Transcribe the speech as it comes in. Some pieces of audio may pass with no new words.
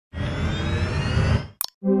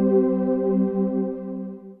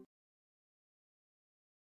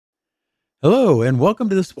Hello, and welcome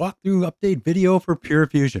to this walkthrough update video for Pure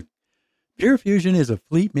Fusion. Pure Fusion is a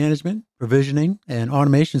fleet management, provisioning, and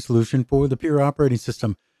automation solution for the Pure operating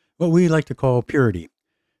system, what we like to call Purity.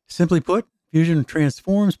 Simply put, Fusion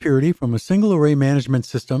transforms Purity from a single array management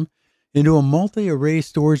system into a multi-array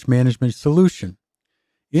storage management solution.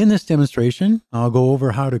 In this demonstration, I'll go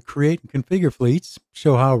over how to create and configure fleets,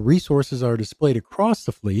 show how resources are displayed across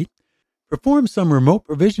the fleet, perform some remote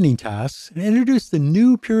provisioning tasks, and introduce the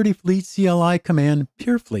new Purity Fleet CLI command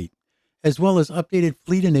PureFleet, as well as updated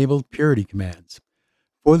fleet-enabled Purity commands.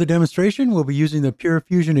 For the demonstration, we'll be using the Pure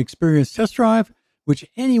Fusion Experience Test Drive, which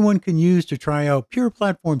anyone can use to try out Pure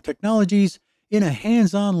Platform technologies in a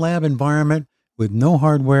hands-on lab environment with no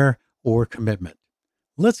hardware or commitment.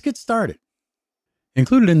 Let's get started.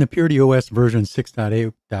 Included in the Purity OS version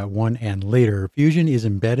 6.8.1 and later, Fusion is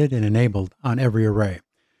embedded and enabled on every array.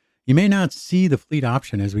 You may not see the fleet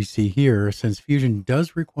option as we see here, since Fusion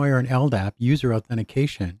does require an LDAP user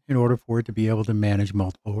authentication in order for it to be able to manage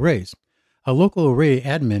multiple arrays. A local array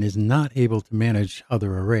admin is not able to manage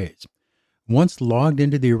other arrays. Once logged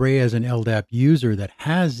into the array as an LDAP user that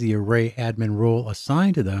has the array admin role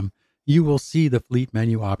assigned to them, you will see the fleet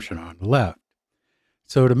menu option on the left.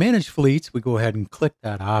 So to manage fleets, we go ahead and click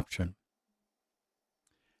that option.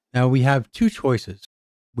 Now we have two choices.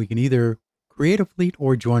 We can either create a fleet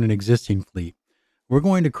or join an existing fleet. We're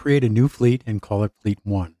going to create a new fleet and call it Fleet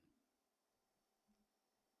 1.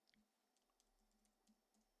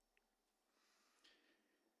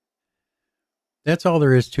 That's all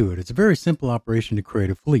there is to it. It's a very simple operation to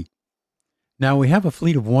create a fleet. Now we have a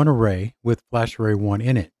fleet of one array with Flash Array 1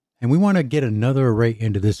 in it, and we want to get another array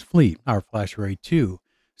into this fleet, our Flash Array 2.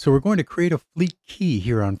 So we're going to create a fleet key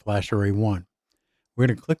here on Flash Array 1. We're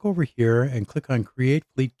going to click over here and click on Create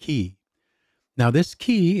Fleet Key. Now this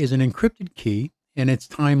key is an encrypted key and it's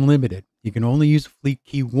time limited. You can only use a fleet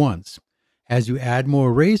key once. As you add more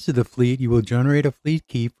arrays to the fleet, you will generate a fleet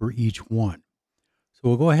key for each one. So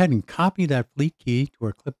we'll go ahead and copy that fleet key to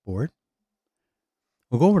our clipboard.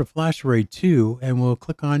 We'll go over to Flash Array 2 and we'll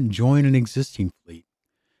click on Join an Existing Fleet.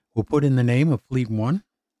 We'll put in the name of Fleet 1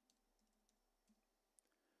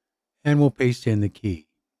 and we'll paste in the key.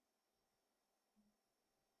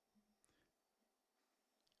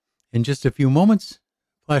 In just a few moments,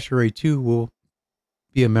 Flash Array 2 will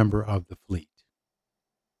be a member of the fleet.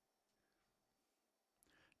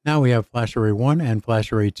 Now we have Flash Array 1 and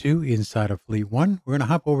Flash Array 2 inside of Fleet 1. We're going to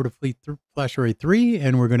hop over to Flash Array 3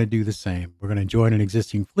 and we're going to do the same. We're going to join an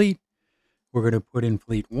existing fleet. We're going to put in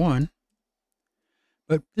Fleet 1.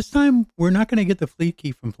 But this time, we're not going to get the fleet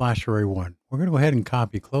key from Flash Array 1. We're going to go ahead and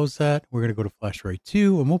copy, close that. We're going to go to Flash Array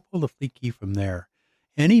 2 and we'll pull the fleet key from there.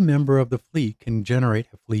 Any member of the fleet can generate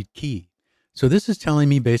a fleet key. So this is telling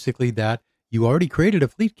me basically that you already created a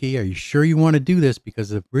fleet key. Are you sure you want to do this? Because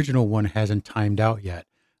the original one hasn't timed out yet.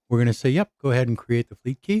 We're going to say, yep, go ahead and create the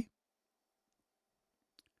fleet key.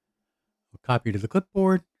 We'll copy to the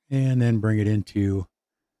clipboard and then bring it into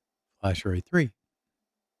Flash Array 3.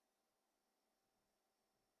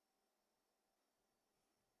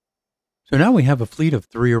 So now we have a fleet of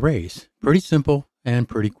 3 arrays. Pretty simple and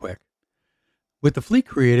pretty quick. With the fleet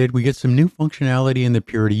created, we get some new functionality in the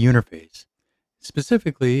Purity interface.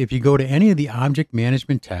 Specifically, if you go to any of the object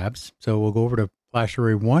management tabs, so we'll go over to Flash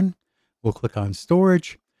Array 1, we'll click on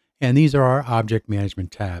Storage, and these are our object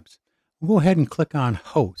management tabs. We'll go ahead and click on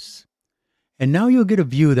Hosts. And now you'll get a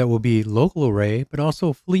view that will be local array, but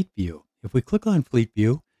also fleet view. If we click on Fleet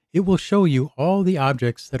View, it will show you all the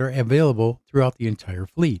objects that are available throughout the entire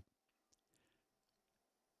fleet.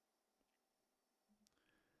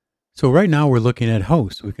 So right now we're looking at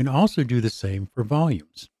hosts. We can also do the same for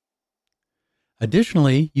volumes.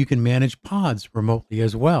 Additionally, you can manage pods remotely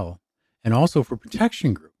as well, and also for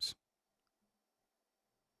protection groups.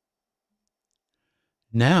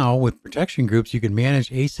 Now with protection groups, you can manage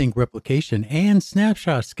async replication and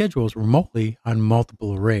snapshot schedules remotely on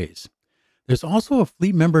multiple arrays. There's also a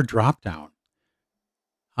fleet member dropdown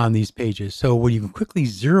on these pages, so where you can quickly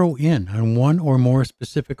zero in on one or more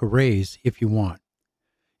specific arrays if you want.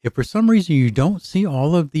 If for some reason you don't see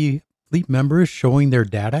all of the fleet members showing their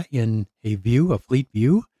data in a view, a fleet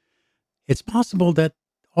view, it's possible that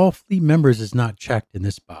all fleet members is not checked in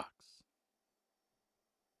this box.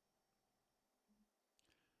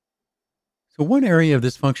 So one area of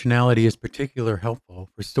this functionality is particularly helpful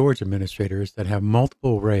for storage administrators that have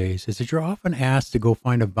multiple arrays is that you're often asked to go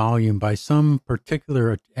find a volume by some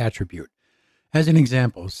particular attribute. As an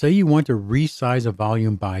example, say you want to resize a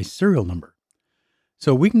volume by serial number.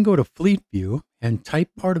 So we can go to Fleet View and type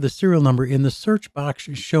part of the serial number in the search box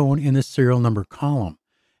shown in the serial number column.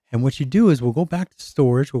 And what you do is we'll go back to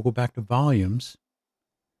storage, we'll go back to volumes,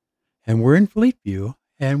 And we're in Fleet View,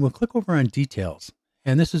 and we'll click over on Details.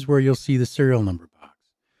 And this is where you'll see the serial number box.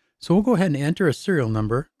 So we'll go ahead and enter a serial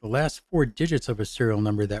number, the last 4 digits of a serial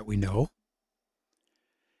number that we know.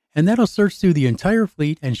 And that'll search through the entire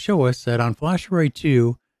fleet and show us that on flash array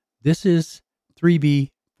 2, this is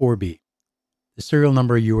 3B4B, the serial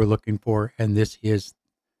number you were looking for, and this is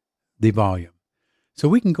the volume. So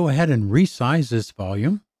we can go ahead and resize this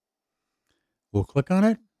volume. We'll click on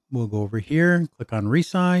it. We'll go over here and click on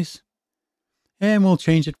resize, and we'll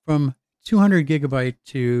change it from 200 gigabyte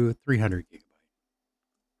to 300 gigabyte.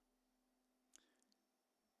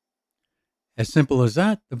 As simple as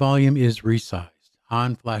that, the volume is resized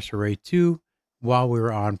on flash array 2 while we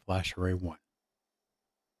were on flash array 1.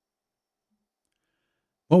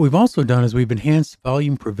 What we've also done is we've enhanced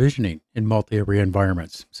volume provisioning in multi-array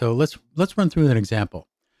environments. So let's run through an example.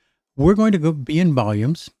 We're going to go be in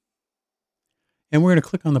volumes, and we're going to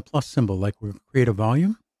click on the plus symbol like we're going to create a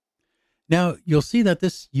volume. Now you'll see that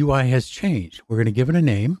this UI has changed. We're going to give it a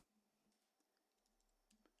name,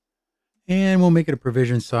 and we'll make it a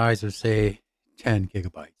provision size of, say, 10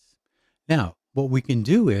 gigabytes. Now, what we can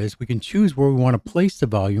do is we can choose where we want to place the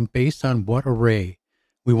volume based on what array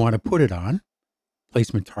we want to put it on,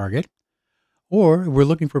 placement target, or if we're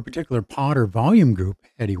looking for a particular pod or volume group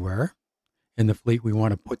anywhere in the fleet we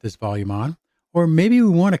want to put this volume on, or maybe we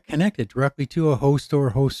want to connect it directly to a host or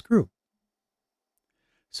a host group.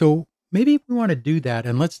 So maybe we want to do that,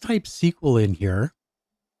 and let's type SQL in here.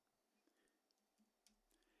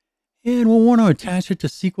 And we'll want to attach it to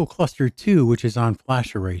SQL cluster 2, which is on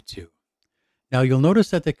flash array 2. Now you'll notice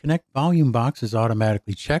that the connect volume box is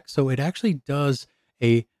automatically checked, so it actually does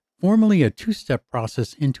formally a 2-step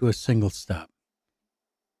process into a single step.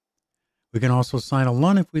 We can also assign a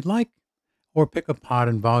LUN if we'd like, or pick a pod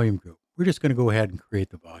and volume group. We're just going to go ahead and create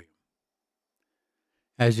the volume.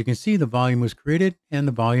 As you can see, the volume was created and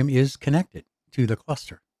the volume is connected to the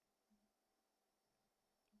cluster.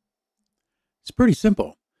 It's pretty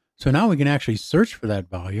simple. So now we can actually search for that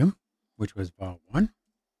volume, which was vol 1.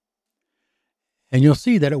 And you'll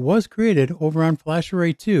see that it was created over on flash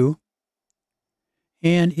array 2,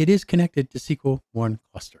 and it is connected to SQL 1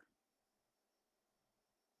 cluster.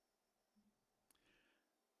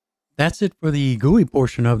 That's it for the GUI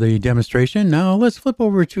portion of the demonstration. Now let's flip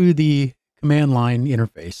over to the command line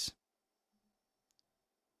interface.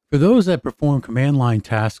 For those that perform command line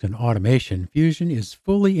tasks and automation, Fusion is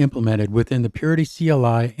fully implemented within the Purity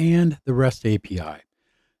CLI and the REST API.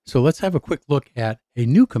 So let's have a quick look at a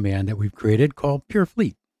new command that we've created called Pure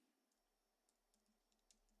Fleet.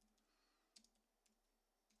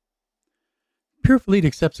 Pure Fleet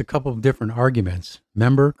accepts a couple of different arguments: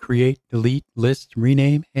 member, create, delete, list,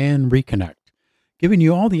 rename, and reconnect, giving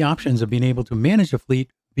you all the options of being able to manage a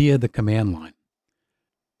fleet via the command line.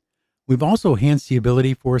 We've also enhanced the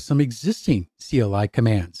ability for some existing CLI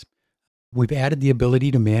commands. We've added the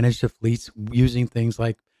ability to manage the fleets using things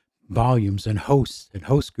like volumes and host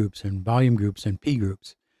groups and volume groups and P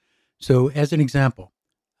groups. So as an example,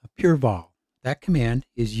 a pure vol, that command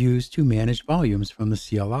is used to manage volumes from the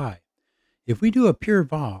CLI. If we do a pure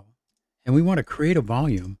vol and we want to create a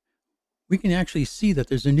volume, we can actually see that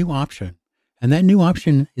there's a new option. And that new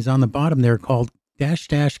option is on the bottom there called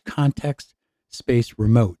 -- context space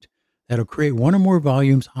remote. That'll create one or more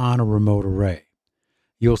volumes on a remote array.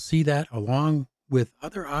 You'll see that along with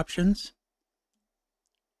other options.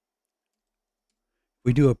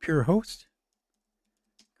 We do a pure host,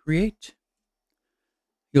 create,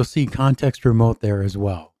 you'll see context remote there as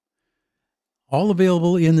well. All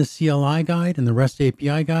available in the CLI guide and the REST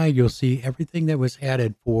API guide. You'll see everything that was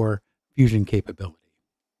added for Fusion capability.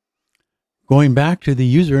 Going back to the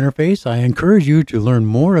user interface, I encourage you to learn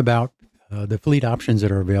more about the fleet options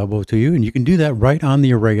that are available to you. And you can do that right on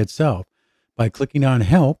the array itself by clicking on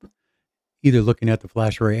Help, either looking at the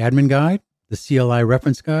Flash Array Admin Guide, the CLI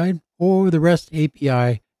Reference Guide, or the REST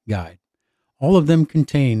API Guide. All of them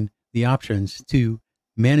contain the options to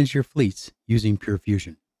manage your fleets using Pure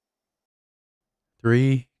Fusion.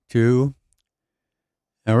 3, 2.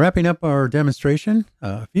 Now, wrapping up our demonstration,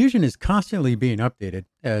 Fusion is constantly being updated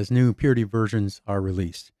as new Purity versions are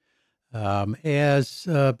released.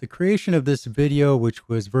 The creation of this video, which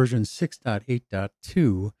was version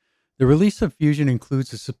 6.8.2, the release of Fusion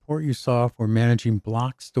includes the support you saw for managing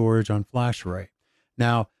block storage on FlashArray.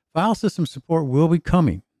 Now, file system support will be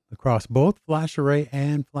coming across both FlashArray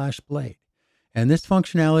and FlashBlade, and this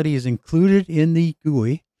functionality is included in the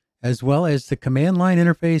GUI as well as the command line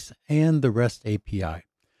interface and the REST API.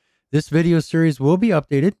 This video series will be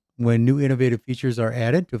updated when new innovative features are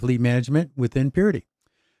added to fleet management within Purity.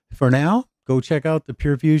 For now, go check out the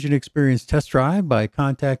Pure Fusion Experience test drive by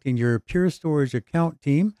contacting your Pure Storage account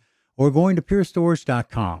team or going to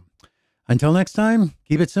purestorage.com. Until next time,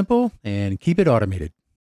 keep it simple and keep it automated.